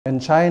In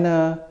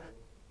China,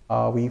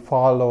 we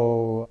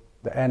follow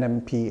the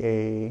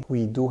NMPA.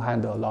 We do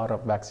handle a lot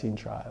of vaccine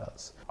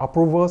trials.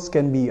 Approvals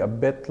can be a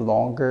bit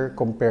longer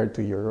compared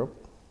to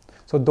Europe.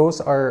 So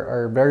those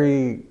are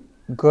very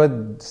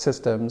good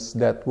systems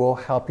that will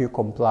help you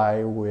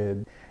comply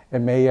with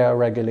EMEA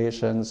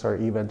regulations or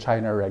even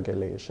China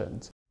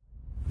regulations.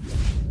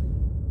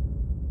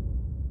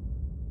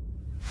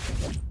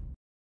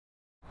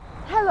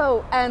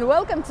 Hello and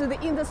welcome to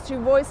the Industry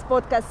Voice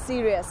podcast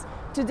series.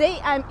 Today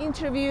I'm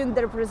interviewing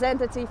the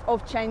representative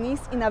of Chinese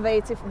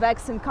innovative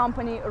vaccine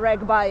company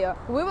Recbio.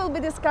 We will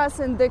be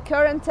discussing the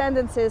current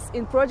tendencies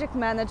in project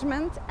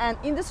management and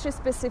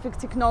industry-specific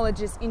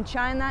technologies in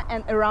China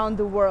and around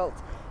the world.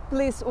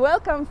 Please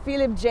welcome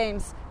Phillip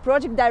James,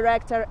 project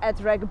director at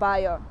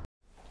Recbio.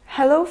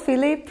 Hello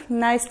Phillip,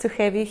 nice to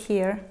have you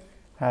here.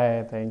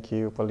 Hi, thank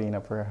you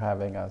Paulina for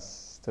having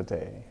us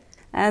today.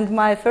 And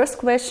my first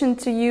question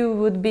to you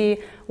would be,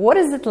 what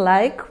is it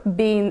like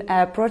being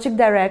a project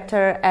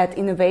director at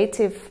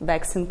innovative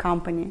vaccine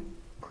company?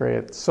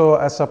 Great. So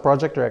as a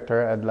project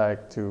director, I'd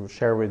like to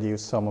share with you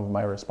some of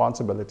my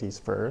responsibilities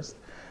first.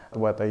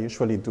 What I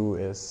usually do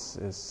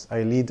is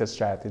I lead the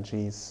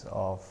strategies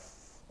of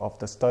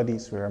the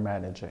studies we are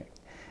managing.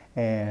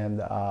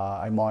 And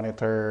I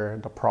monitor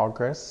the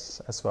progress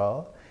as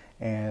well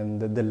and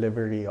the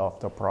delivery of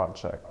the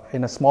project.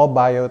 In a small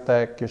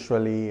biotech,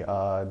 usually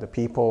the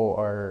people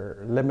are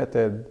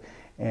limited,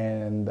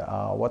 and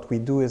what we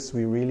do is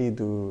we really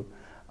do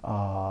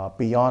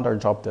beyond our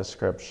job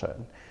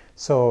description.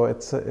 So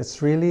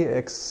it's really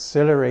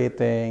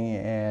exhilarating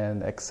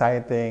and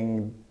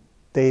exciting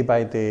day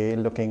by day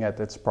looking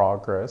at its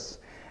progress,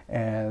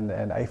 and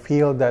I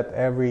feel that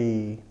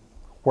every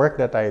work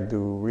that I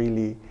do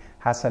really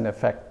has an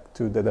effect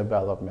to the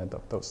development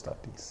of those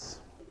studies.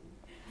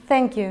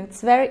 Thank you.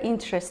 It's very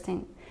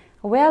interesting.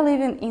 We are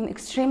living in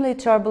extremely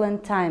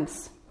turbulent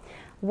times.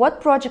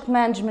 What project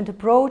management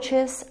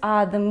approaches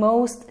are the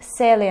most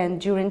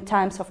salient during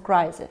times of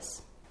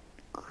crisis?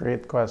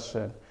 Great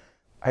question.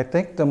 I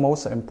think the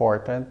most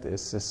important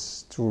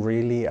is to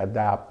really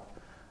adapt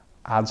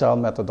agile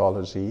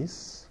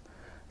methodologies,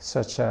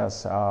 such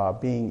as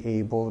being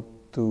able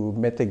to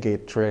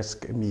mitigate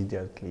risk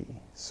immediately.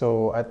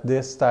 So at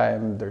this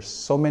time, there's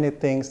so many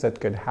things that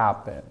could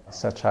happen,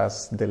 such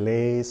as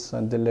delays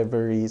on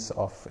deliveries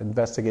of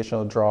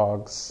investigational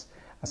drugs,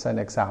 as an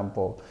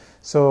example.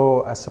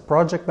 So as a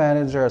project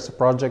manager, as a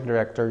project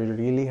director, you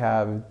really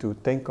have to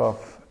think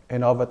of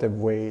innovative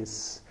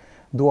ways,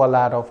 do a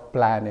lot of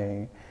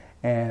planning.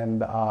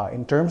 And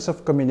in terms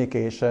of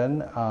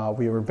communication,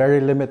 we were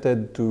very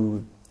limited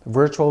to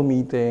virtual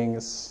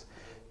meetings.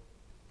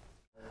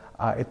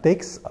 It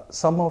takes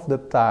some of the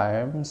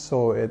time,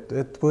 so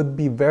it would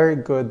be very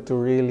good to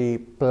really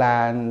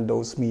plan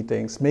those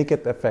meetings, make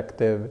it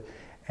effective,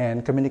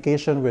 and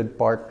communication with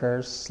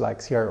partners like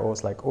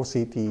CROs, like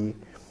OCT,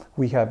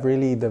 we have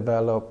really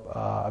developed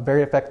a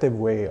very effective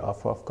way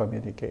of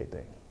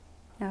communicating.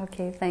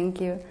 Okay,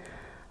 thank you.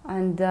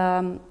 And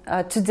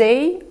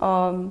today,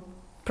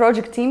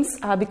 project teams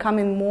are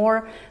becoming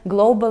more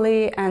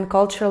globally and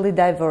culturally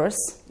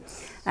diverse,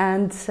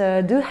 and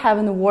do have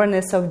an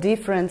awareness of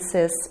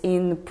differences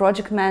in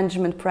project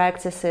management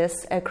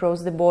practices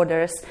across the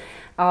borders.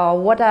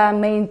 What are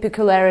main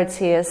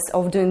peculiarities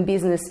of doing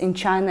business in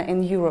China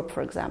and Europe,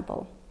 for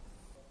example?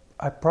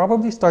 I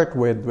probably start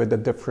with the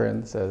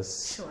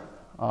differences.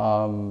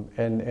 Sure.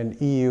 In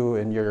EU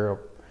and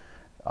Europe,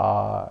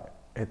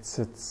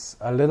 it's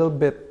a little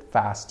bit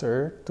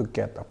faster to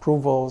get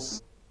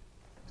approvals,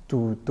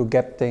 to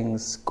get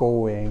things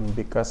going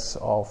because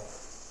of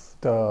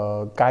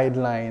the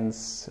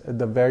guidelines.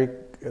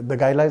 The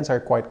guidelines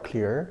are quite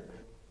clear,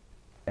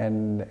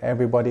 and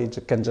everybody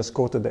can just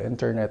go to the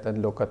internet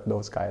and look at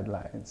those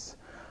guidelines.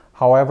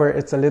 However,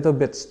 it's a little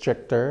bit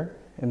stricter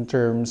in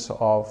terms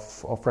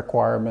of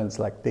requirements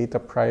like data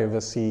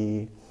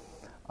privacy,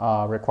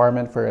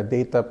 requirement for a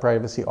data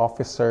privacy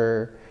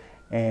officer,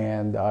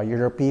 and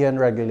European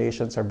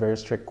regulations are very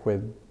strict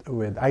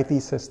with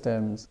IT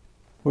systems,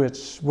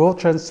 which will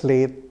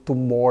translate to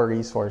more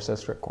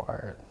resources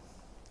required.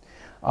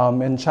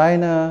 In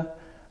China,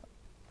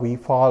 we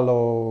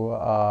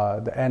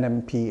follow the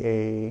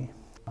NMPA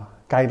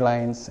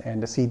guidelines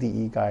and the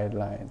CDE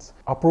guidelines.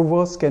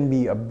 Approvals can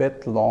be a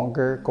bit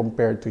longer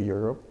compared to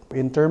Europe.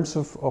 In terms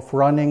of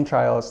running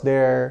trials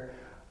there,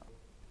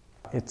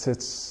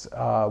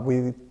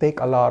 we take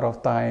a lot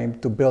of time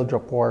to build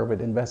rapport with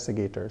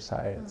investigator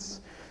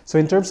sites. So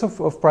in terms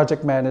of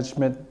project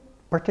management,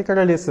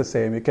 particularly it's the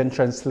same. You can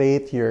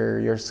translate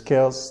your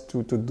skills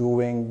to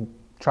doing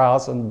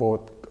trials on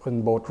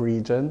both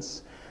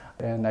regions,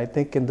 and I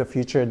think in the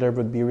future there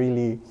would be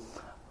really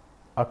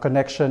a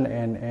connection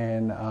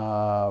and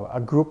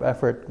a group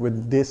effort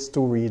with these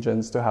two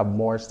regions to have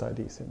more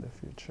studies in the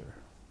future.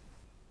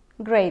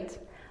 Great.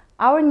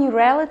 Our new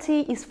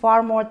reality is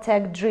far more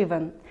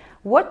tech-driven.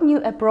 What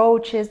new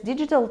approaches,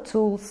 digital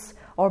tools,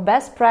 or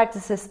best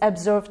practices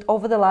observed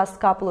over the last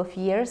couple of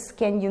years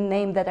can you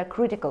name that are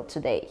critical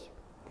today?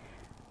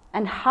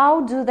 And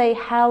how do they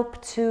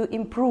help to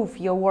improve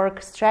your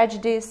work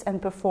strategies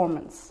and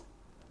performance?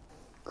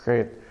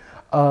 Great.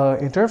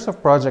 In terms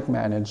of project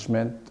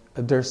management,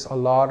 there's a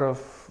lot of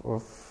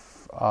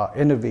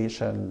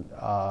innovation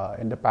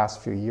in the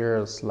past few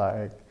years,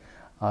 like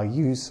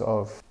use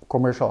of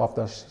commercial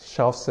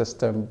off-the-shelf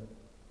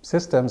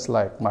systems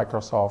like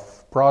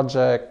Microsoft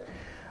Project,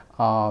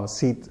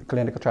 Seat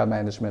clinical trial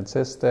management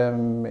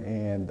system,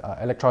 and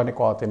electronic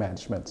quality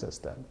management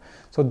system.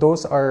 So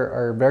those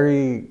are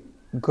very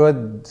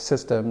good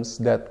systems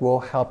that will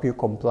help you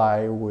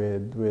comply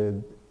with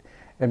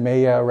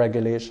EMEA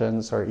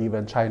regulations or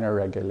even China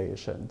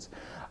regulations.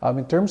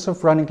 In terms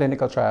of running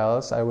clinical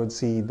trials, I would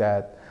see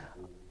that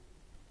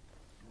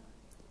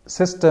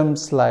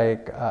systems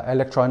like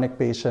electronic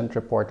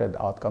patient-reported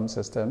outcome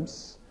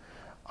systems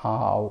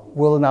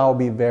will now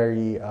be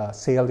very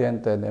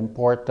salient and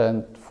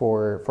important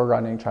for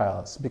running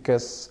trials,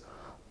 because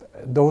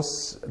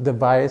those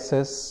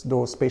devices,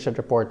 those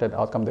patient-reported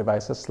outcome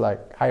devices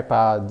like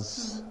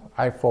iPads,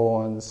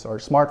 iPhones, or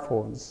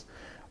smartphones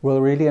will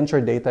really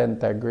ensure data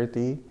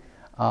integrity.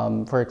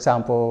 For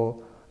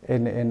example,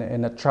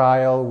 in a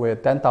trial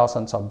with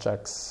 10,000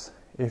 subjects,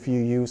 if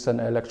you use an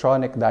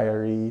electronic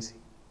diary,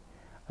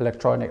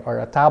 electronic or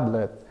a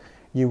tablet,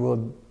 you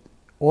would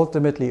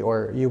ultimately,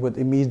 or you would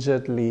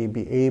immediately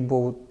be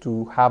able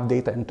to have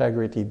data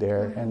integrity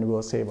there, and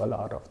will save a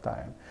lot of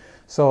time.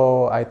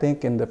 So I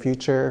think in the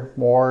future,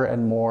 more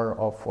and more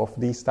of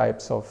these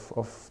types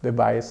of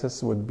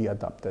devices would be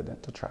adopted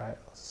into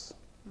trials.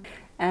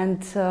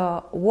 And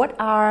what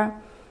are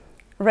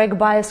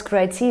Recbio's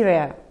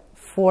criteria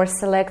for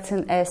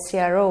selecting a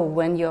CRO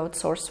when you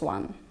outsource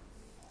one?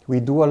 We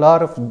do a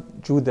lot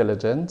of due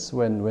diligence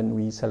when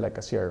we select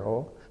a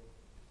CRO.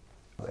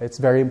 It's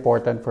very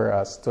important for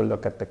us to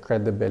look at the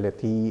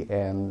credibility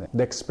and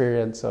the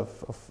experience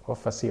of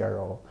a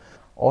CRO.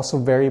 Also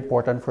very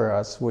important for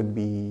us would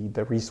be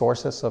the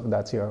resources of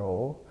that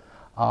CRO,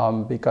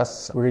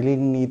 because we really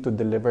need to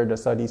deliver the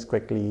studies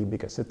quickly,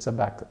 because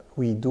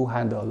we do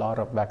handle a lot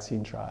of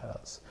vaccine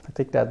trials. I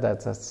think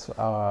that's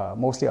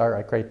mostly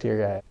our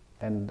criteria.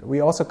 And we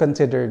also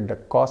consider the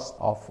cost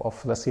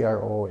of the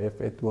CRO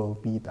if it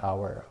will meet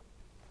our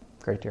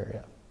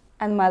criteria.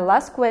 And my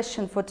last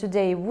question for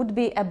today would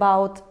be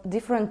about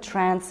different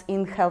trends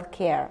in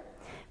healthcare.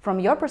 From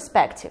your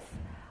perspective,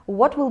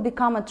 what will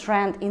become a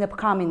trend in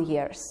upcoming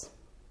years?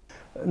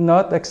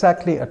 Not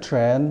exactly a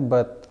trend,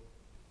 but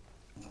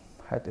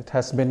it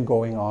has been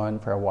going on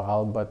for a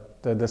while.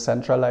 But the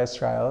decentralized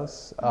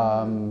trials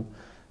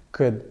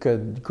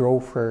could grow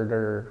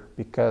further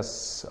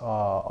because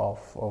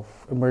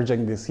of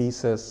emerging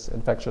diseases,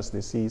 infectious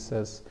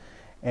diseases.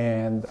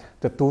 And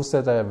the tools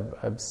that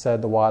I've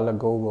said a while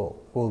ago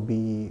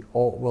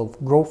will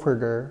grow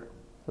further,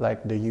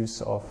 like the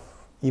use of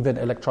even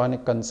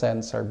electronic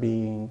consents are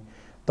being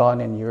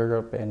done in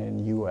Europe and in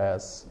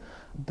US.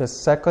 The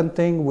second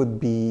thing would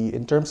be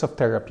in terms of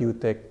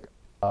therapeutic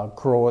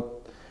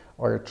growth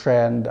or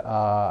trend.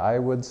 I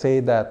would say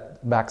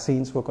that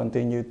vaccines will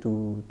continue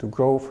to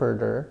grow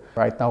further.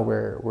 Right now,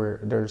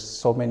 there's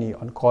so many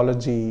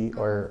oncology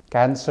or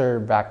cancer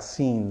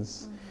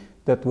vaccines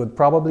that would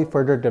probably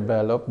further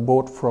develop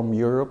both from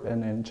Europe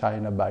and in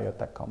China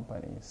biotech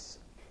companies.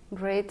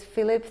 Great,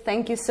 Phillip.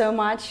 Thank you so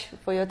much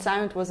for your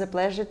time. It was a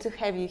pleasure to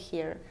have you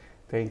here.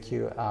 Thank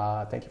you.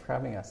 Thank you for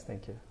having us.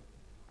 Thank you.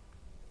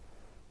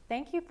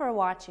 Thank you for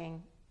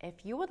watching. If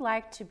you would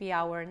like to be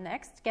our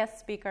next guest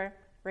speaker,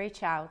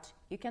 reach out.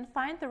 You can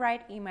find the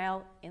right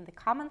email in the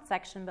comment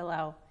section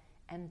below.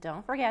 And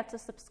don't forget to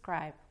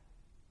subscribe.